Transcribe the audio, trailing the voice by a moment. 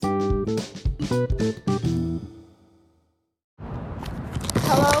Hello,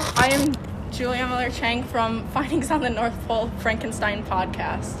 I am Julia Miller-Chang from Findings on the North Pole Frankestien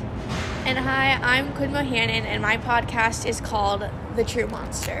podcast. And hi, I'm Quinn Mohannon, and my podcast is called The True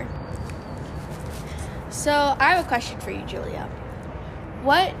Monster. So, I have a question for you, Julia.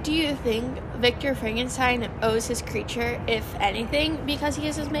 What do you think Victor Frankenstein owes his creature, if anything, because he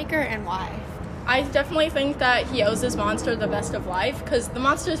is his maker, and why? I definitely think that he owes his monster the best of life, because the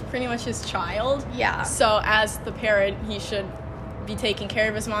monster is pretty much his child. Yeah. So, as the parent, he should be taking care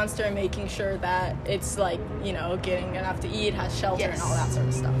of his monster and making sure that it's, getting enough to eat, has shelter, Yes. and all that sort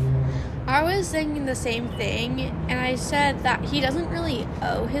of stuff. I was thinking the same thing, and I said that he doesn't really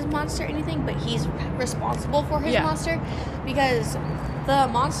owe his monster anything, but he's responsible for his monster, because the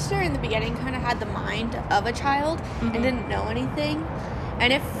monster in the beginning kind of had the mind of a child and didn't know anything.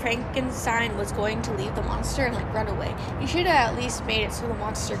 And if Frankenstein was going to leave the monster and run away, he should have at least made it so the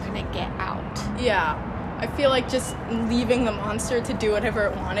monster couldn't get out. Yeah. I feel like just leaving the monster to do whatever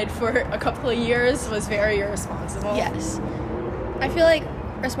it wanted for a couple of years was very irresponsible. Yes. I feel like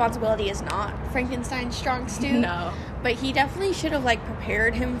responsibility is not Frankenstein's strong suit. No. But he definitely should have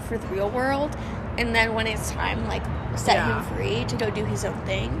prepared him for the real world, and then when it's time, set him free to go do his own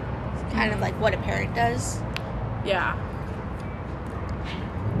thing. Kind of like what a parent does. Yeah.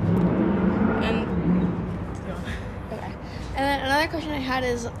 Okay. And then another question I had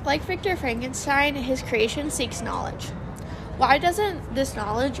is, like Victor Frankenstein, his creation seeks knowledge. Why doesn't this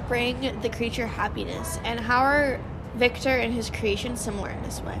knowledge bring the creature happiness? And how are Victor and his creation similar in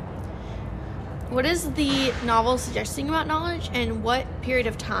this way? What is the novel suggesting about knowledge, and what period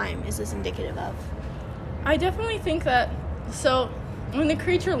of time is this indicative of? I definitely think that, when the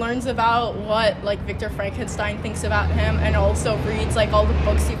creature learns about what, Victor Frankenstein thinks about him, and also reads, all the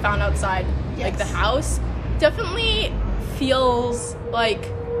books he found outside, the house, definitely feels like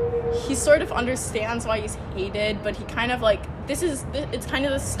he sort of understands why he's hated, but he kind of, it's kind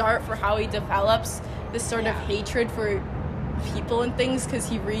of the start for how he develops this sort of hatred for people and things, because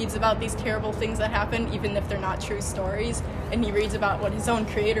he reads about these terrible things that happen, even if they're not true stories, and he reads about what his own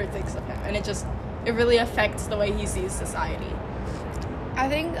creator thinks of him, and it really affects the way he sees society. I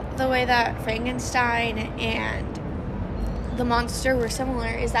think the way that Frankenstein and the monster were similar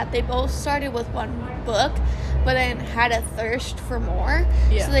is that they both started with one book, but then had a thirst for more,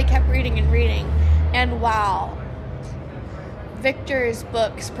 so they kept reading and reading, and while Victor's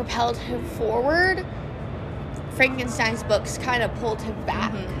books propelled him forward, Frankenstein's books kind of pulled him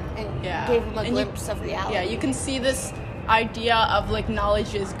back and gave him a glimpse of reality. Yeah, you can see this idea of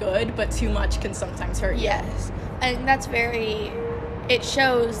knowledge is good, but too much can sometimes hurt you. Yes, and that's it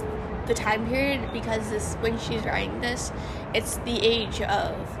shows the time period, because when she's writing this, it's the age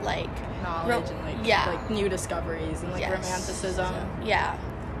of knowledge and new discoveries and romanticism. So,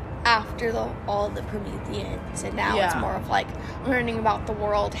 after all the Prometheans, and now it's more of learning about the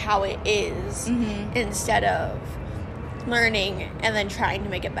world how it is, instead of learning and then trying to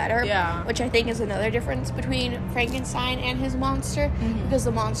make it better, which I think is another difference between Frankenstein and his monster, because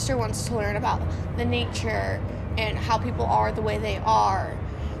the monster wants to learn about the nature and how people are the way they are,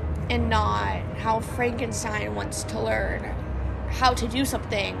 and not how Frankenstein wants to learn how to do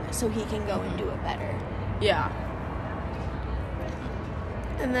something so he can go and do it better. Yeah.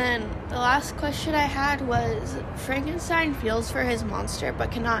 And then the last question I had was, Frankenstein feels for his monster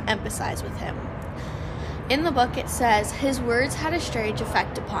but cannot empathize with him. In the book it says, his words had a strange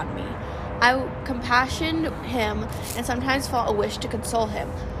effect upon me. I compassionated him and sometimes felt a wish to console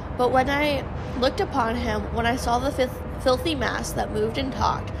him. But when I looked upon him, when I saw the filthy mass that moved and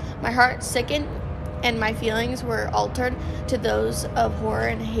talked, my heart sickened and my feelings were altered to those of horror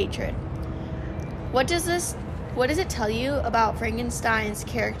and hatred. What does it tell you about Frankenstein's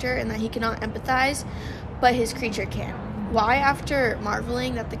character, and that he cannot empathize, but his creature can? Why, after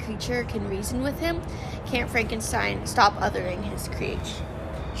marveling that the creature can reason with him, can't Frankenstein stop othering his creation?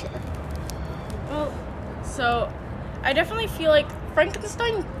 Sure. Well, so I definitely feel like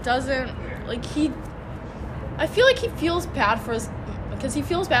Frankenstein doesn't, I feel like he feels bad for his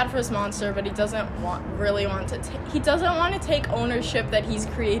monster, but he doesn't want to take ownership that he's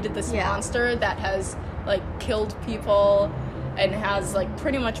created this monster that has killed people and has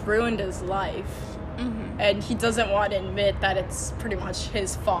pretty much ruined his life. And he doesn't want to admit that it's pretty much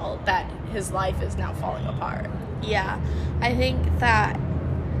his fault that his life is now falling apart. Yeah, I think that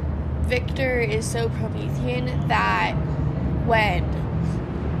Victor is so Promethean that when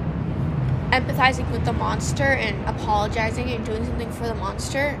empathizing with the monster and apologizing and doing something for the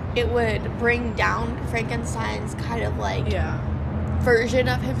monster, it would bring down Frankenstein's kind of version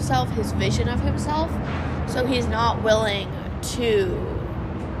of himself, his vision of himself. So he's not willing to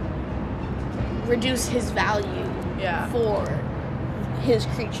reduce his value for his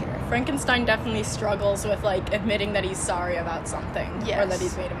creature. Frankenstein definitely struggles with, like, admitting that he's sorry about something or that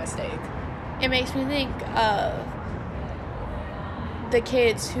he's made a mistake. It makes me think of the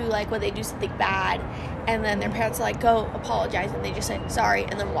kids who, like, when they do something bad and then their parents are like, go apologize, and they just say sorry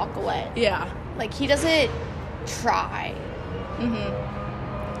and then walk away. Yeah. Like, he doesn't try.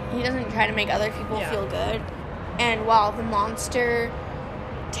 He doesn't try to make other people feel good. And while the monster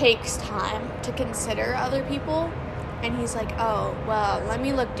takes time to consider other people, and he's like, oh, well, let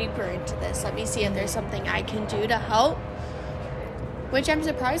me look deeper into this. Let me see if there's something I can do to help. Which I'm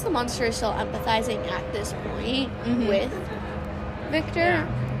surprised the monster is still empathizing at this point with Victor.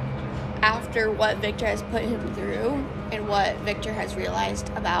 Yeah. After what Victor has put him through and what Victor has realized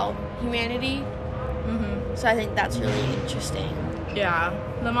about humanity. So I think that's really interesting. Yeah.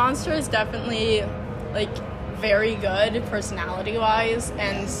 The monster is definitely, like, very good personality-wise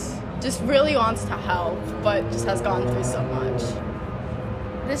and just really wants to help, but just has gone through so much.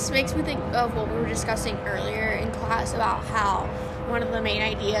 This makes me think of what we were discussing earlier in class about how one of the main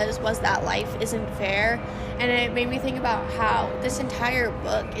ideas was that life isn't fair, and it made me think about how this entire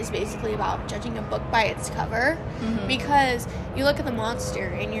book is basically about judging a book by its cover, because you look at the monster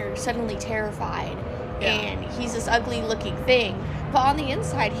and you're suddenly terrified, and he's this ugly looking thing, but on the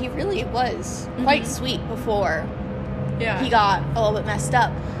inside he really was quite sweet before he got a little bit messed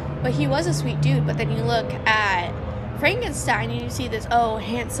up. But he was a sweet dude. But then you look at Frankenstein and you see this,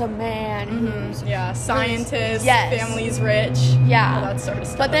 handsome man. Who's scientist, family's rich. Yeah. All that sort of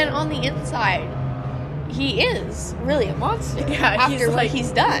stuff. But then on the inside, he is really a monster. Yeah, after what he's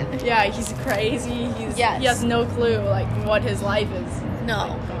done. Yeah, he's crazy. He has no clue, like, what his life is.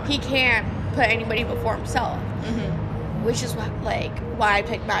 No, he can't put anybody before himself. Which is why I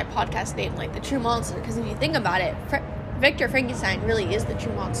picked my podcast name, like, The True Monster. Because if you think about it, Victor Frankenstein really is the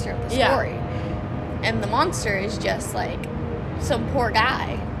true monster of the story. And the monster is just, like, some poor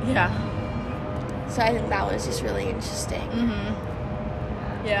guy. Yeah. So I think that was just really interesting.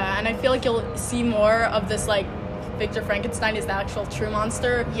 Yeah, and I feel like you'll see more of this, like, Victor Frankenstein is the actual true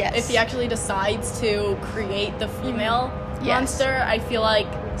monster. Yes. If he actually decides to create the female monster, I feel like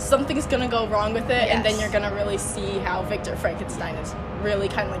something's gonna go wrong with it, and then you're gonna really see how Victor Frankenstein is really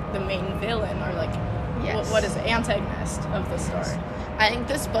kind of like the main villain, or like what is the antagonist of the story. I think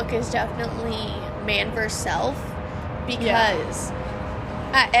this book is definitely man versus self, because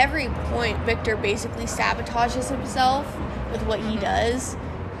at every point Victor basically sabotages himself with what he does,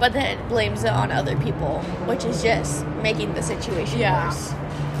 but then blames it on other people, which is just making the situation worse.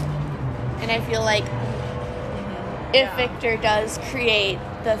 And I feel like if Victor does create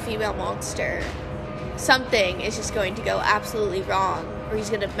the female monster, something is just going to go absolutely wrong, or he's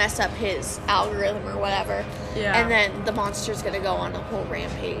going to mess up his algorithm or whatever, and then the monster's going to go on a whole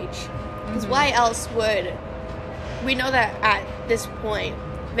rampage. Because why else would... We know that at this point,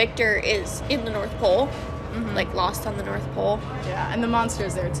 Victor is in the North Pole, like lost on the North Pole. Yeah, and the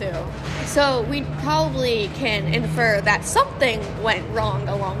monster's there too. So we probably can infer that something went wrong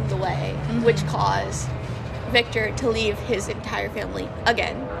along the way, which caused Victor to leave his entire family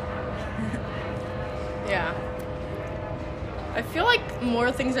again. Yeah. I feel like more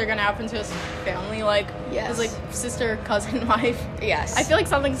things are gonna happen to his family, like his like sister, cousin, wife. Yes. I feel like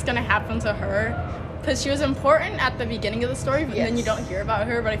something's gonna happen to her, because she was important at the beginning of the story, but then you don't hear about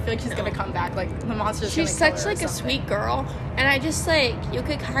her. But I feel like she's gonna come back. Like the monster's She's gonna kill such her like a sweet girl, and I just like you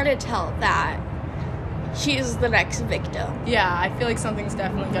could kind of tell that she is the next victim. Yeah, I feel like something's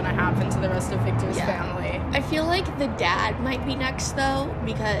definitely gonna happen to the rest of Victor's family. I feel like the dad might be next though,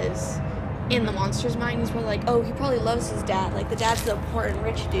 because in the monster's mind he's probably like, oh, he probably loves his dad. Like the dad's the important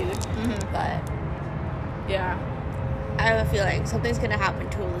rich dude. But yeah, I have a feeling something's gonna happen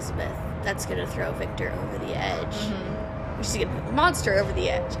to Elizabeth that's gonna throw Victor over the edge. She's gonna put the monster over the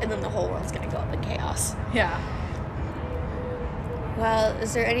edge, and then the whole world's gonna go up in chaos. Yeah. Well,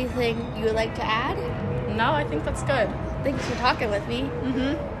 is there anything you would like to add? No, I think that's good. Thanks for talking with me.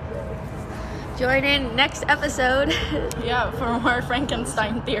 Join in next episode. Yeah, for more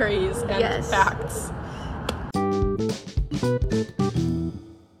Frankenstein theories and facts.